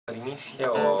Primicia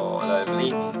o la de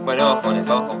Blink. Bueno,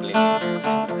 vamos con Blink.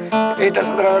 Esta es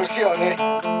otra versión,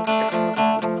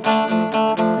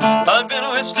 I've been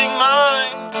wasting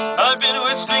mine, I've been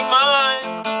wasting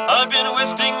mine, I've been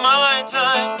wasting my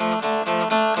time.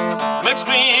 Makes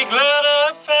me glad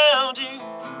I found you,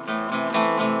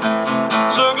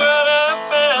 so glad I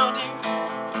found you.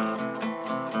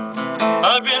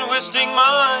 I've been wasting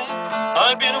mine,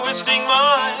 I've been wasting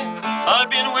mine, I've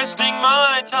been wasting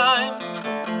my time.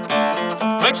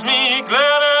 Makes me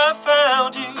glad I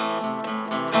found you,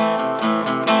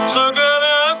 so glad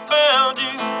I found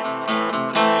you.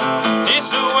 It's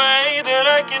the way that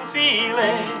I can feel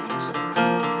it,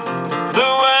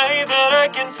 the way that I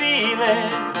can feel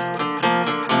it.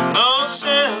 No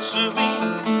sense of me,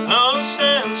 no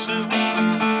sense of me,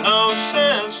 no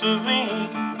sense of me.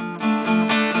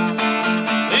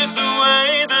 It's the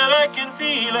way that I can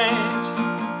feel it,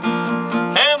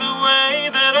 and the way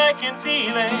that I can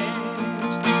feel it.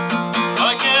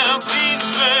 I can't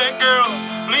please me, girl,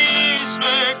 please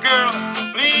me, girl,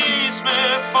 please me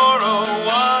for a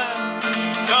while.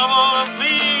 Come on and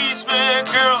please me,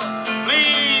 girl,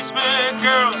 please me,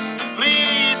 girl,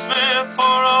 please me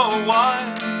for a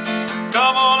while.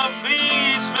 Come on and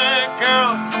please me,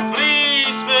 girl,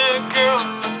 please me, girl,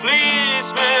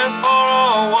 please me for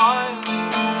a while.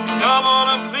 Come on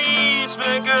and please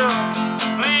me, girl,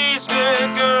 please me,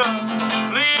 girl,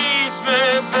 please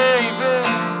me, baby.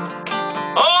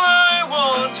 All I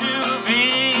want to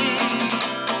be.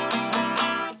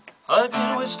 I've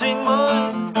been wasting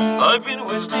mine, I've been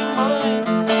wasting mine,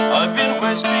 I've been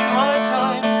wasting my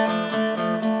time.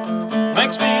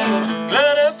 Makes me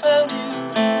glad I found you,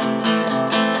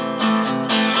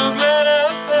 so glad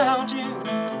I found you.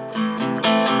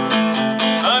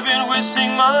 I've been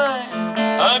wasting mine,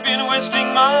 I've been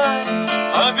wasting mine,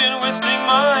 I've been wasting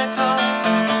my time.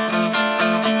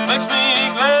 Makes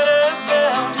me glad I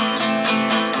found you,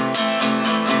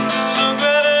 so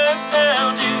glad I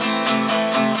found you.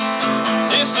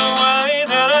 It's the way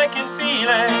that I can feel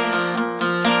it,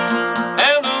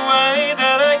 and the way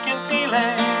that I can feel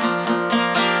it.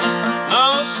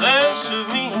 No sense of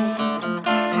me.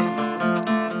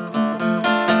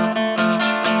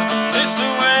 It's the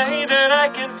way that I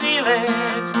can feel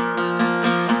it,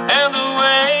 and the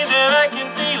way that I can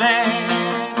feel it.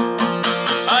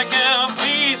 I can't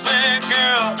please me,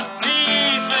 girl,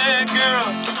 please me, girl,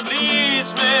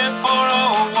 please me for a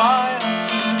while.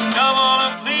 Come on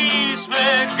and please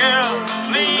me, girl,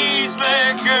 please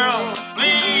me, girl,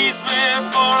 please me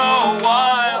for a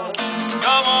while.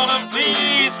 Come on and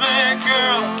please me,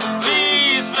 girl,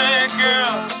 please me,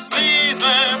 girl, please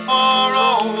me for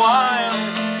a while.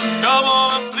 Come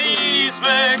on and please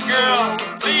me, girl,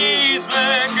 please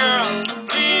me, girl,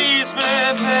 please me,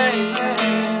 baby.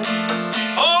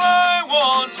 All I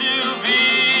want to be.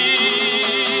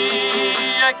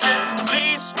 I can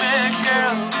please me,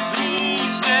 girl,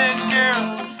 please me, girl,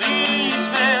 please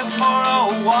me for a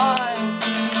while.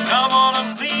 Come on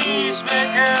and please me,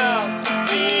 girl,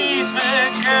 please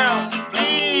me, girl,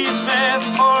 please me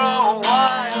for a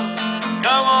while.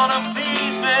 Come on and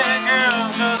please me, girl,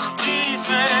 just please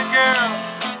me, girl,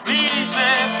 please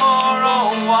me for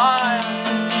a while.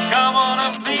 Come on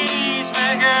and please me,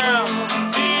 girl,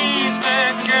 please me,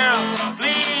 girl,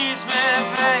 please me,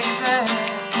 baby.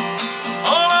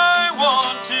 All I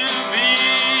want to be.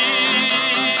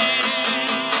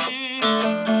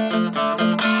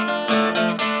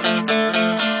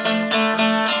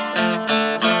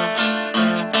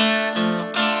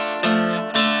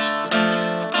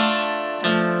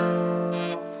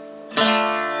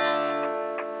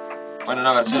 Bueno,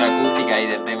 una versión acústica ahí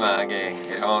del tema que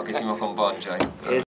hicimos con Poncho ahí.